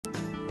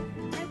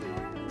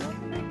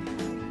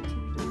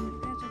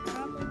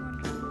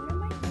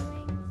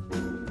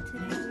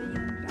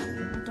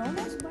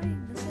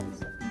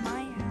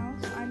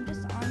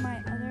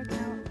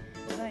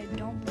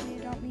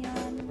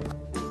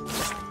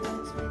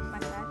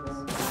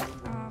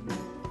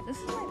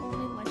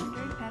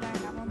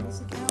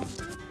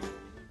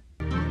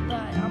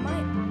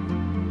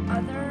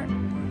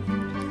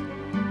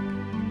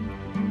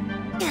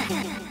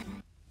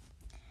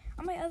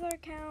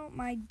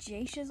my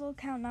J-Shizzle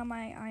account, not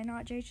my I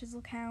Not J-Shizzle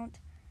account,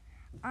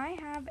 I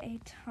have a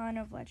ton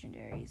of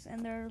legendaries,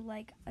 and they're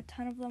like a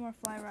ton of them are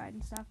fly ride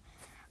and stuff.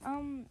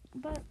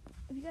 But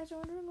if you guys are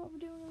wondering what we're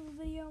doing in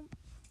the video,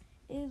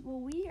 is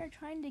we are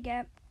trying to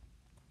get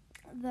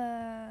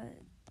the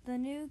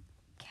new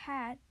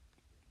cat.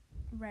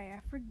 Right, I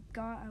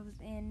forgot I was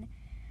in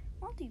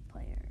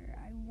multiplayer.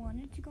 I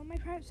wanted to go on my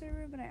private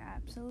server, but I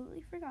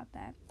absolutely forgot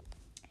that.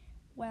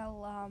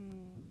 Well,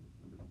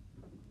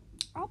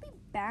 I'll be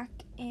back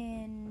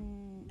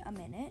in a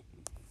minute.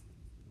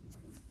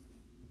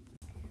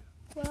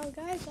 Well,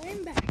 guys,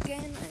 I'm back,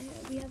 and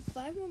we have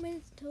 5 more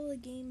minutes until the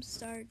game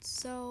starts.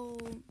 So,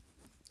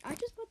 I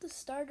just bought the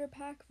starter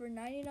pack for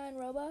 99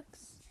 Robux.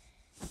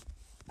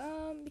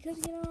 Because,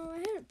 you know, I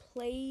haven't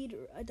played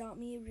Adopt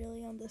Me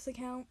really on this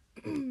account.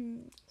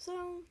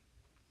 So,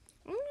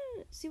 I'm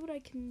gonna see what I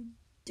can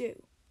do.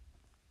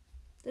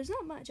 There's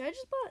not much. I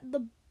just bought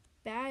the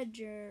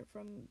badger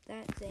from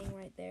that thing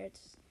right there.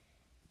 It's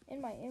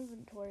in my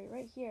inventory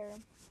right here.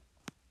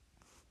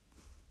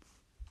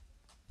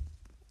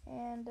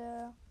 And,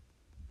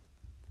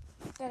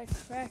 got a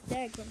cracked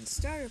egg from the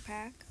starter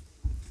pack.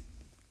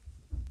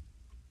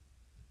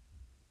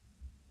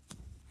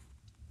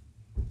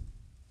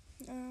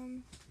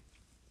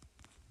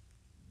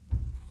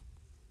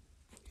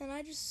 And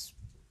I just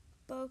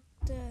spoke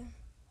to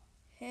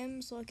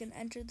him so I can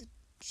enter the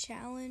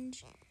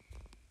challenge.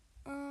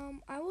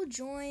 I will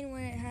join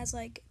when it has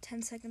like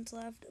 10 seconds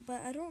left,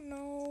 but I don't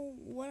know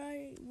what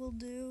I will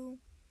do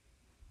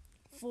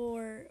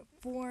for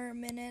 4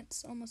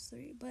 minutes, almost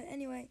 3. But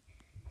anyway,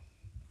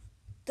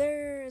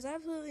 there's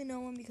absolutely no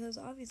one because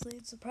obviously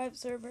it's a private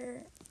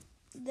server.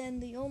 Then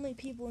the only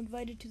people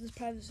invited to this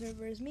private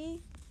server is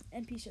me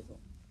and P-Shizzle.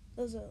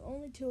 Those are the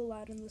only 2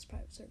 allowed in this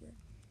private server.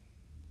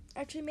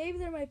 Actually, maybe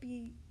there might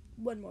be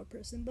one more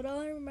person, but all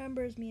I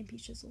remember is me and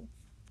P-Shizzle.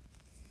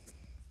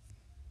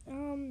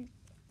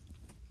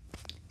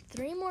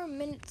 3 more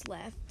minutes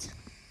left.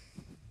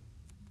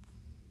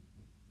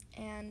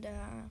 And,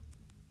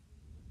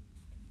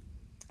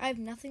 I have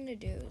nothing to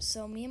do,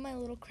 so me and my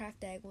little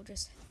cracked egg will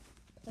just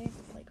play at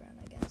the playground,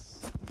 I guess.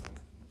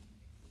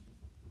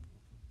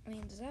 I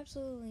mean, there's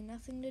absolutely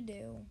nothing to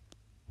do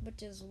but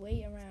just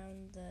wait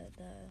around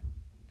the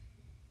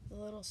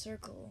little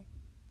circle.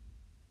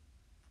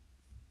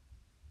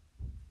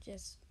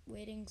 Just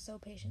waiting so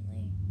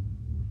patiently.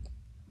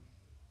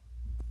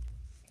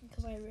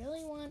 Because I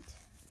really want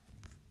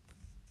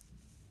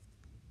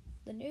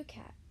the new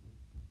cat.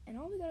 And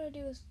all we gotta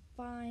do is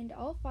find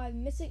all 5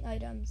 missing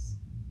items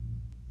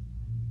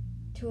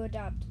to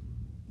adopt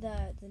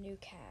the new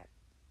cat.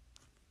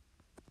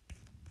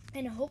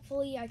 And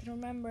hopefully I can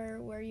remember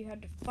where you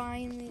had to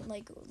find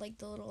like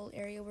the little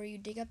area where you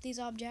dig up these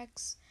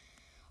objects.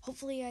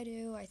 Hopefully I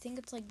do. I think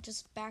it's like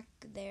just back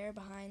there,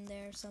 behind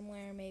there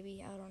somewhere,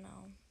 maybe. I don't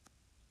know.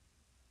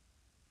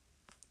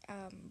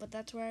 But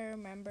that's where I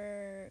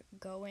remember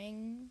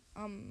going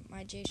on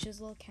my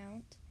J-Shizzle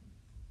account.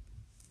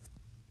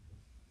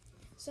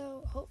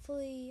 So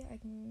hopefully I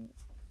can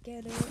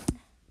get it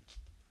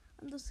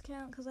on this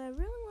account because I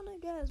really want to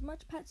get as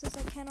much pets as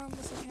I can on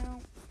this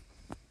account.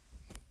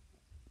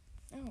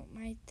 Oh,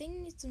 my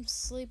thing needs some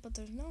sleep, but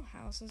there's no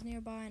houses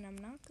nearby, and I'm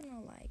not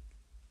gonna, like,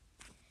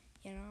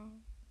 you know.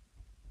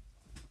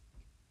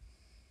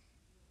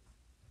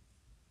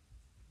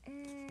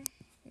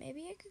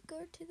 Maybe I could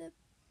go to the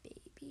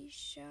baby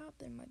shop.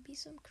 There might be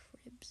some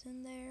cribs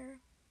in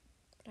there.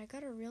 But I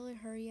gotta really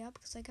hurry up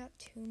because I got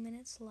 2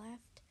 minutes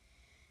left.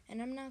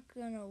 And I'm not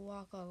gonna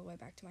walk all the way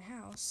back to my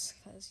house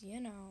because, you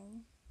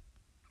know.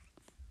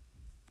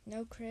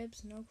 No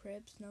cribs, no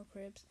cribs, no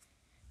cribs.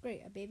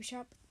 Great, a baby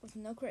shop with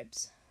no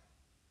cribs.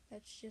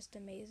 That's just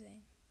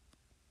amazing.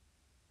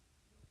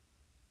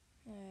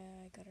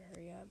 I gotta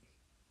hurry up.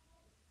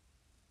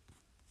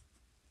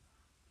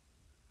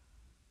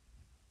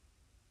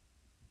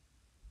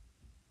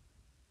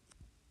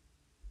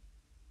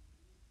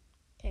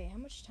 Okay, how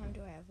much time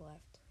do I have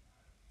left?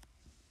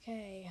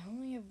 Okay, I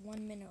only have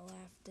 1 minute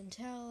left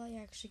until I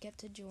actually get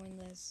to join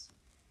this.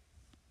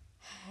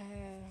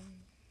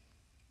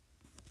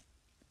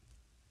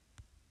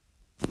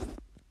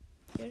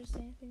 Did I say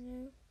anything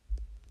new?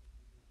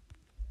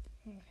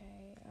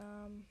 Okay,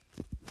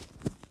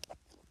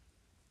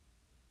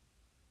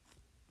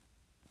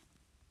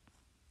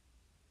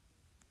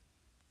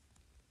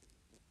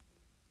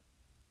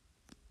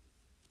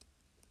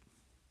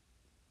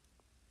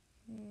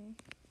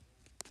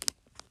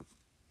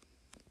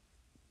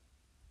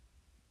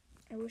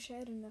 I wish I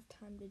had enough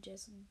time to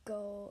just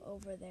go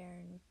over there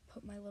and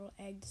put my little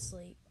egg to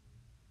sleep.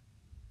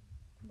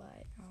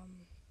 But,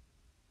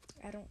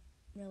 I don't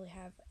really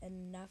have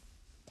enough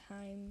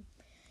time.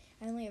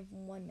 I only have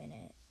 1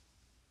 minute.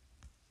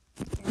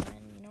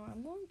 And, you know,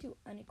 I'm going to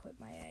unequip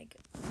my egg.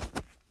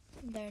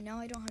 There, now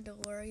I don't have to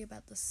worry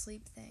about the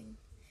sleep thing.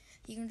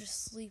 You can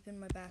just sleep in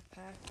my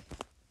backpack.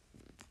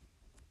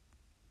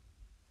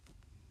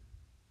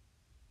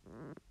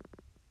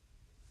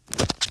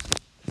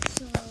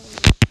 So,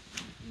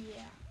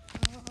 yeah.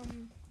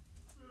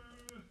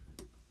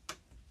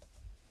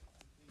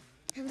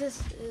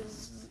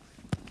 is,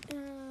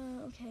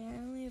 okay, I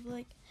only have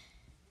like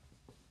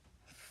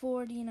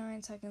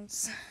 49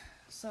 seconds,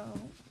 so,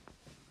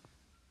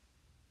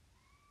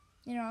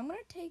 you know, I'm gonna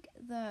take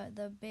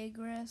the big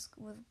risk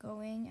with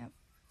going at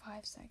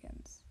 5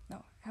 seconds.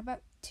 No, how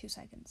about 2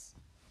 seconds?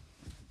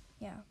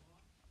 Yeah.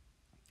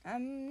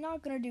 I'm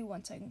not gonna do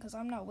 1 second because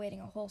I'm not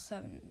waiting a whole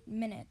 7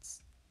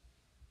 minutes,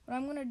 but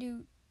I'm gonna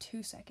do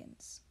 2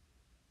 seconds.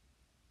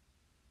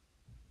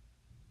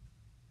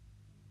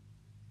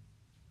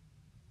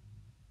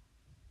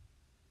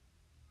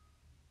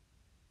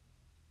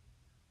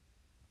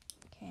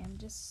 Okay, I'm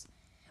just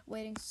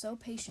waiting so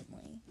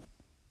patiently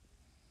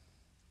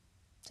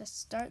to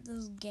start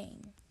this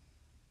game.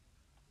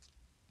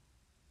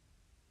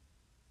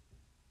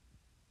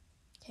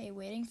 Okay,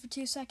 waiting for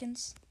 2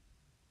 seconds.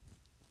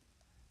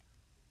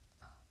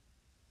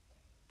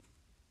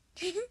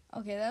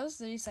 Okay, that was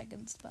 30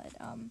 seconds, but,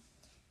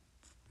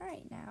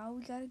 alright, now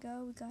we gotta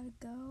go.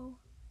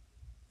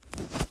 I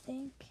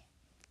think,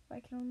 if I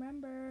can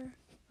remember,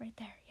 right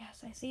there,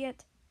 yes, I see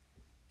it.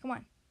 Come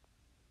on.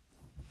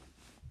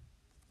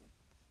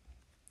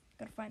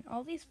 Gotta find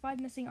all these 5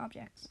 missing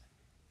objects.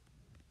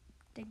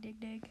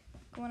 Dig.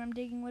 Come on, I'm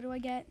digging. What do I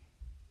get?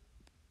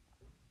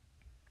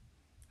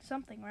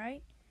 Something,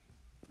 right?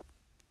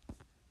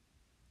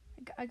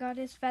 I got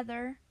his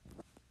feather.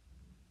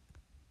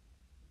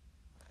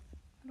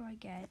 What do I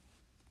get?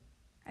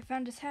 I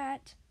found his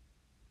hat.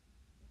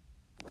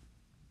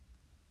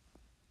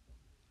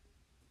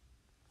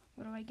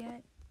 What do I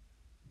get?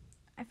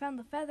 I found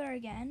the feather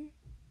again.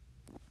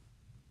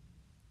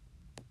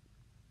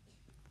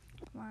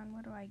 Come on,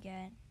 what do I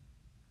get?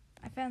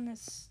 I found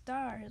this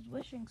star, his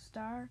wishing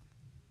star.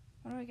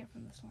 What do I get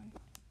from this one?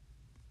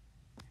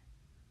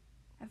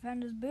 I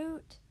found his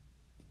boot.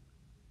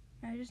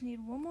 I just need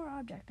one more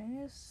object. I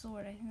need a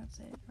sword. I think that's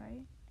it,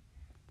 right?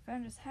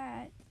 Found his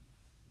hat.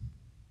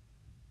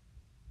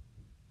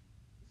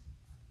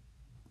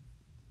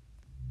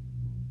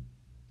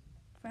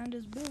 Found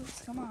his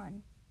boots. Come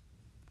on.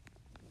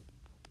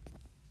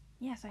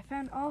 Yes, I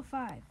found all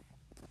 5.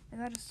 I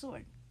got a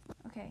sword.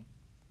 Okay.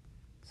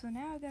 So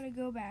now I gotta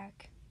go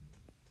back.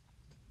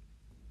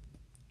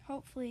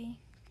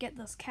 Hopefully get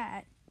this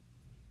cat.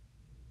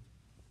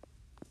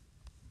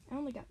 I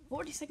only got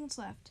 40 seconds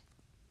left.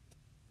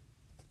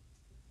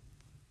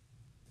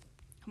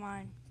 Come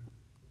on.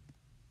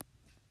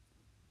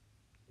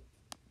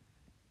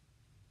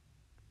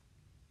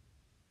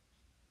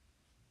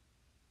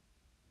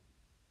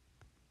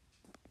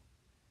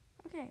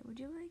 Okay, would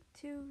you like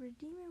to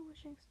redeem a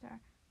wishing star,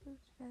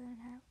 boots, feather, and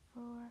hat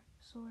for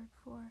sword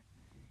for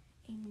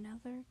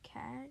another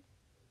cat?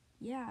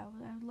 Yeah, I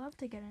would love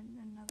to get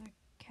another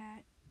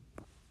cat.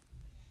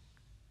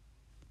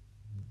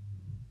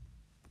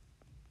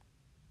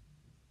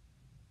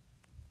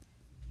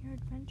 Your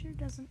adventure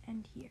doesn't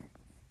end here.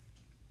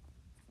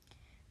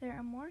 There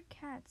are more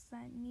cats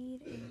that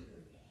need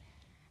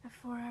a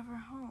forever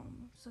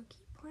home, so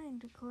keep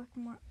playing to collect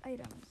more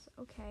items.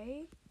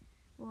 Okay,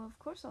 well, of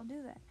course I'll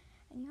do that.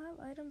 And you have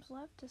items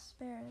left to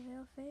spare.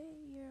 They'll fit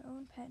your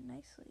own pet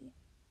nicely.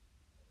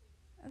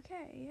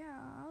 Okay,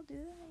 yeah, I'll do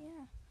that,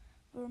 yeah.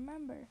 But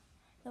remember,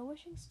 the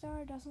wishing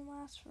star doesn't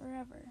last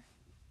forever.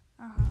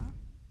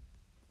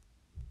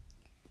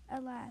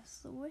 Alas,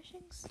 the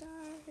wishing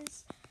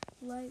star's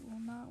light will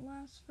not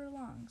last for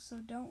long, so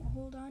don't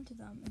hold on to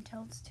them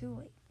until it's too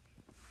late.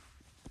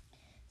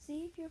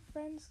 See if your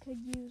friends could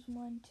use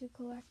one to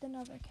collect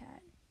another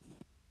cat.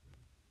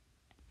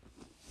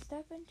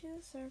 Step into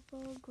the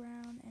circle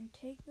ground and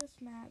take this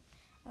map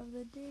of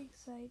the dig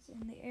sites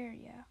in the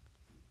area.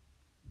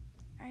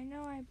 I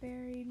know I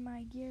buried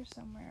my gear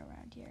somewhere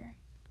around here.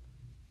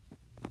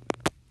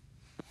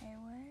 Okay,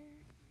 where?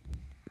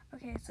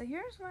 Okay, so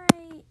here's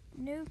my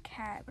new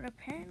cat, but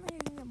apparently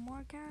I can get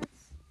more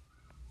cats.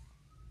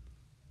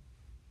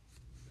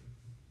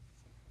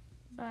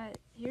 But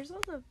here's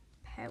all the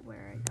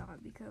petware I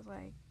got because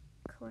I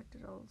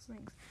collected all those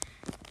things.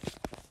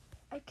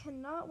 I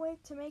cannot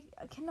wait to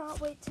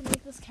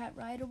make this cat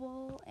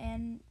rideable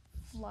and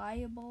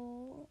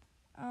flyable.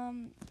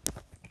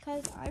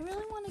 Because I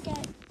really want to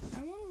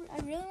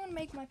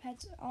make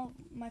all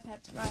my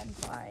pets ride and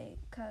fly.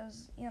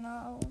 Because, you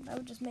know, that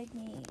would just make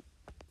me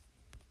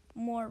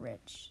more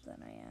rich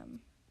than I am.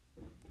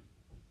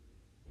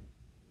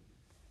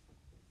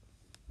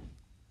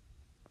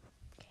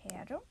 Okay,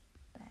 I don't.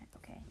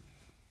 Okay,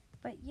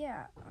 but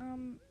yeah.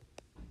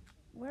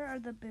 Where are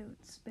the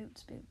boots?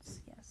 Boots.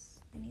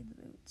 Yes, I need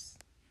the boots.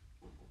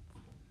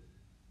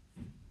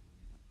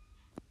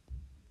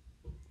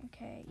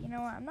 Okay, you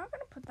know what? I'm not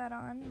gonna put that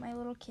on my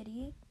little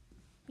kitty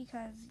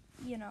because,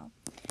 you know.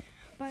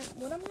 But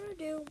what I'm gonna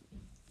do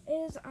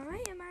is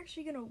I am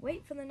actually gonna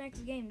wait for the next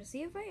game to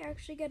see if I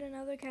actually get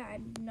another cat.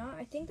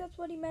 I think that's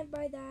what he meant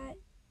by that.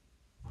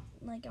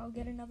 Like, I'll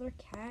get another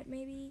cat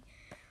maybe,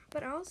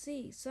 but I'll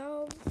see.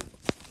 So,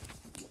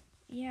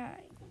 yeah,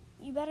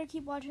 you better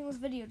keep watching this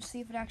video to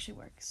see if it actually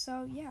works.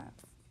 So, yeah.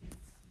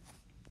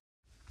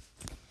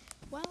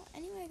 Well,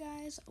 anyway,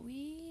 guys,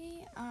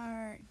 we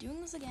are doing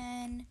this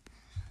again.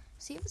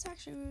 see if it's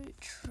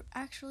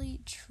actually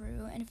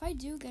true. And if I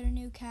do get a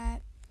new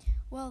cat,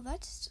 well,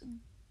 that's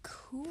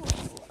cool.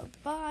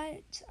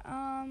 But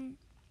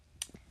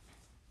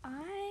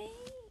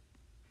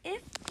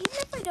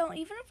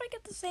even if I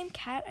get the same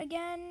cat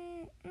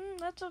again,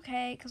 that's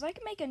okay, because I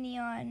can make a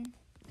neon,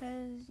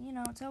 because, you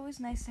know, it's always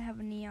nice to have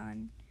a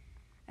neon.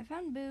 I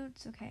found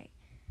boots. Okay,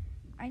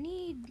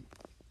 I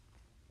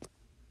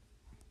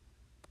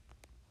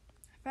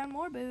found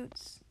more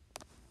boots.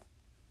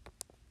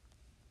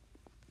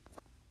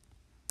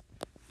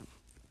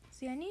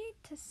 See, I need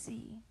to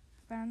see.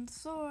 Found the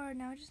sword.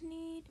 Now I just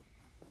need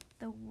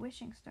the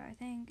wishing star, I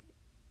think.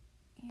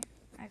 Here.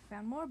 I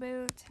found more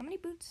boots. How many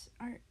boots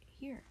are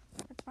here?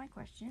 That's my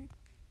question.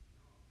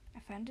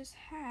 I found this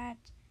hat.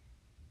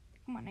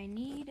 Come on, I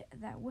need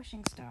that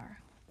wishing star.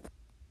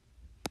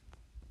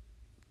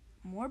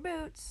 More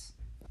boots.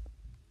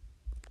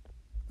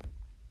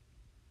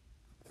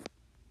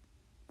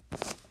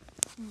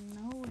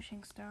 No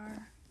wishing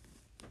star.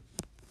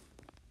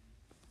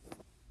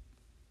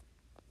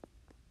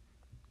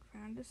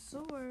 Found a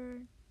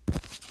sword.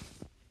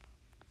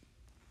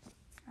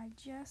 I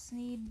just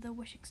need the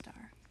wishing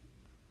star.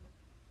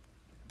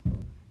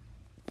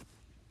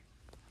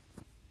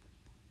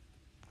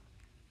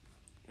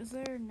 Is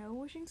there no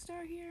wishing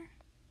star here?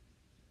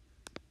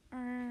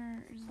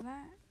 Or is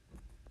that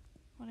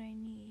what I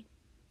need?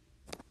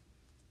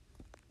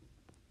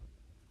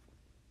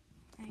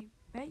 I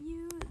bet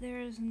you there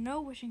is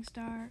no wishing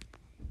star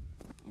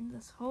in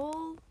this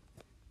whole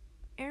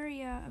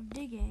area of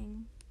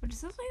digging. But it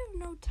says I have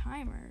no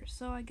timer,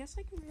 so I guess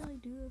I can really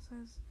do this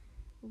as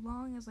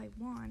long as I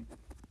want.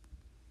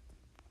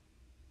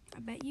 I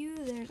bet you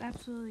there's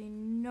absolutely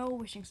no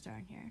wishing star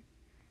in here.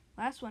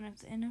 Last one,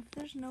 and if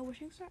there's no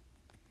wishing star,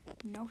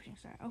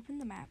 open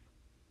the map.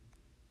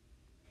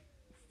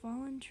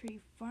 Fallen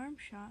tree, farm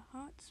shot,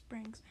 hot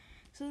springs.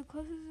 So the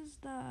closest is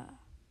the,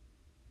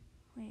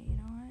 wait, you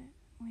know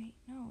what? Wait,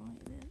 no,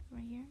 this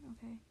right here?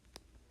 Okay.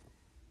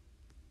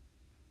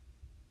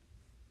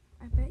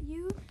 I bet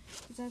you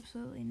there's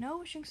absolutely no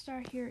wishing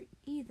star here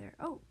either.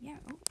 Oh, yeah,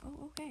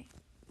 okay.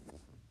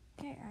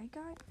 Okay, I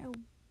got,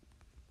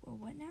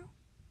 what now?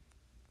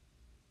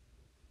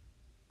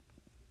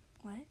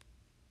 What?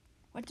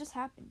 What just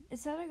happened? It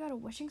said I got a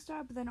wishing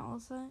star, but then all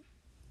of a sudden,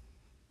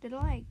 did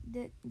I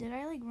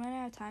run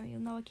out of time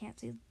even though I can't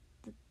see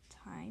the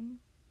time?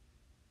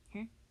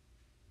 Here.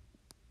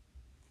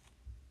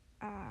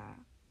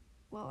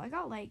 Well, I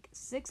got like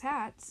 6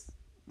 hats,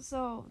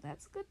 so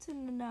that's good to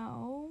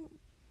know.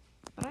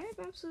 But I have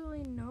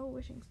absolutely no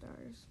wishing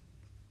stars.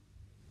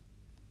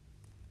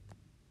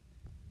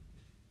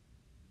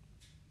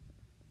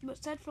 But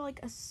it said for like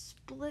a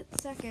split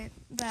second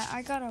that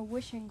I got a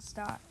wishing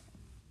star.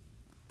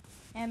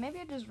 And maybe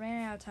I just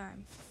ran out of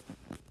time.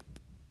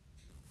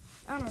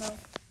 I don't know.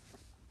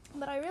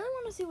 But I really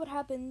want to see what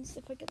happens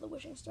if I get the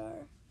wishing star.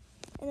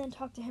 And then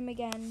talk to him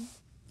again.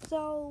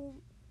 So,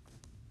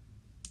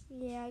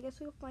 yeah, I guess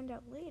we'll find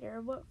out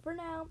later. But for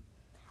now,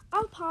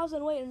 I'll pause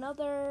and wait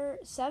another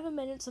 7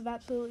 minutes of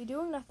absolutely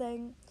doing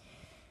nothing.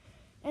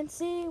 And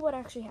see what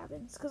actually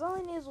happens. Because all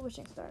I need is a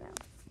wishing star now.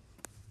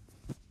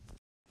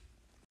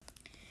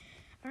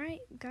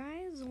 Alright,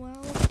 guys,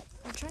 well,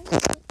 I'll try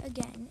it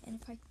again. And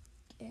I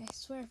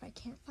swear, if I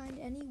can't find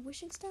any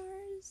wishing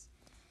stars,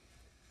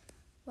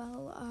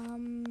 well,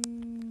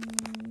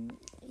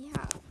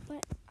 yeah,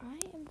 but I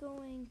am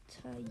going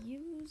to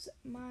use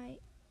my,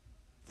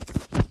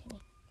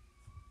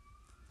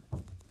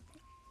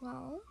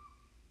 well,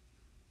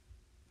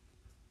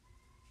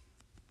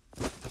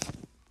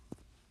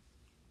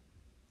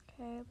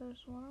 okay,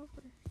 there's one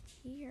over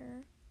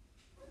here.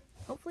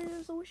 Hopefully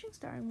there's a wishing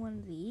star in one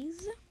of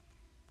these.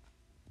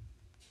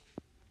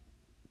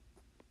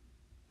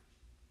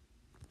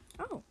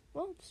 Oh,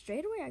 well,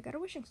 straight away I got a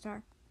wishing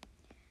star.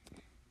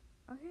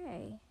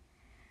 Okay.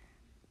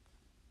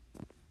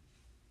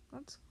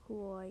 That's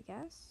cool, I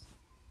guess.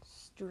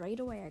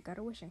 Straight away I got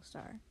a wishing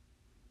star.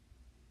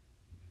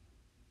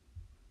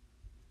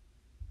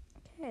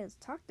 Okay, let's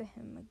talk to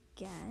him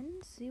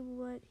again, see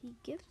what he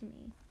gives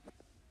me.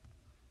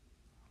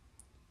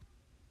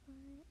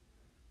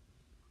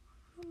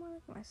 I'm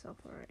like myself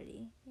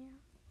already, yeah.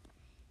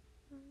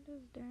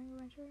 This daring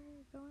adventure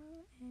go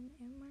out and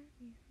it might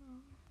be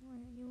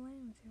you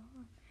went with your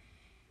own.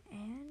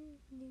 And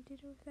you did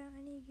it without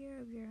any gear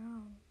of your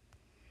own.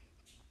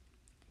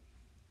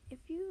 If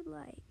you'd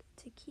like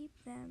to keep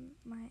them,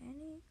 my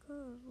any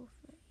clothes will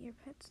fit your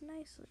pets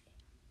nicely.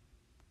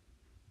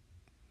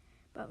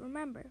 But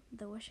remember,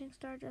 the wishing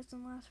star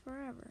doesn't last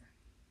forever.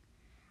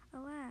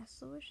 Alas,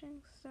 the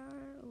wishing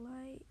star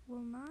light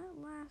will not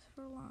last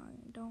for long.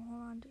 Don't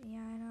hold on to, yeah,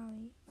 I know.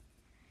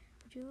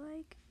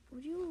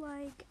 Would you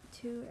like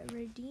to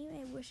redeem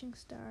a wishing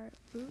star,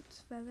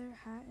 boots, feather,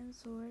 hat, and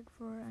sword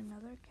for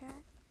another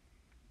cat?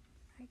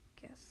 I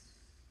guess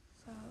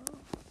so.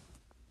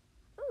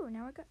 Oh,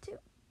 now I got 2.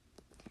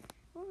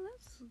 Well,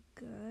 that's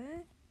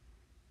good.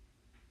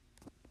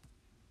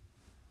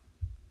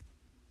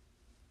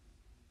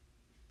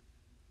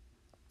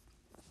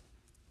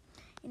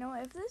 You know,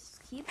 if this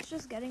keeps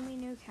just getting me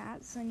new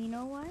cats, then you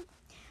know what?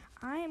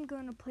 I am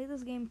going to play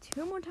this game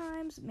 2 more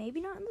times. Maybe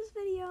not in this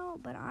video,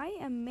 but I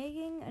am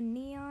making a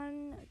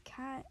neon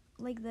cat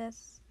like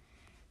this.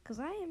 Because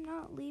I am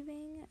not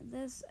leaving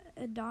this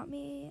Adopt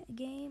Me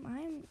game.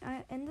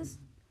 And this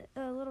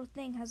little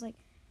thing has like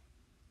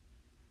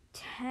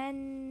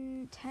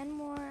 10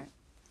 more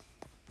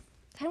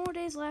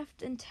days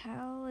left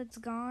until it's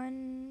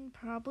gone,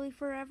 probably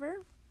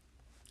forever.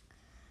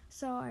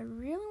 So I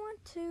really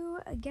want to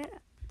get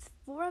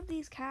 4 of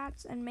these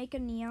cats and make a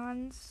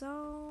neon.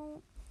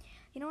 So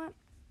you know what?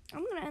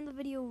 I'm gonna end the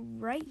video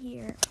right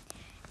here.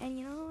 And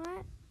you know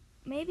what?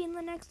 Maybe in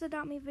the next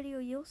Adopt Me video,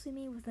 you'll see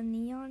me with a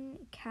neon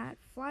cat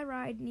fly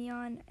ride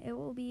neon. It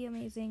will be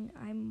amazing.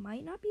 I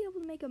might not be able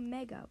to make a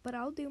mega, but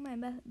I'll do my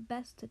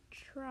best to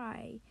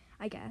try,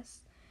 I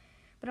guess.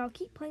 But I'll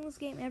keep playing this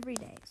game every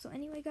day. So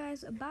anyway,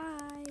 guys,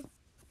 bye.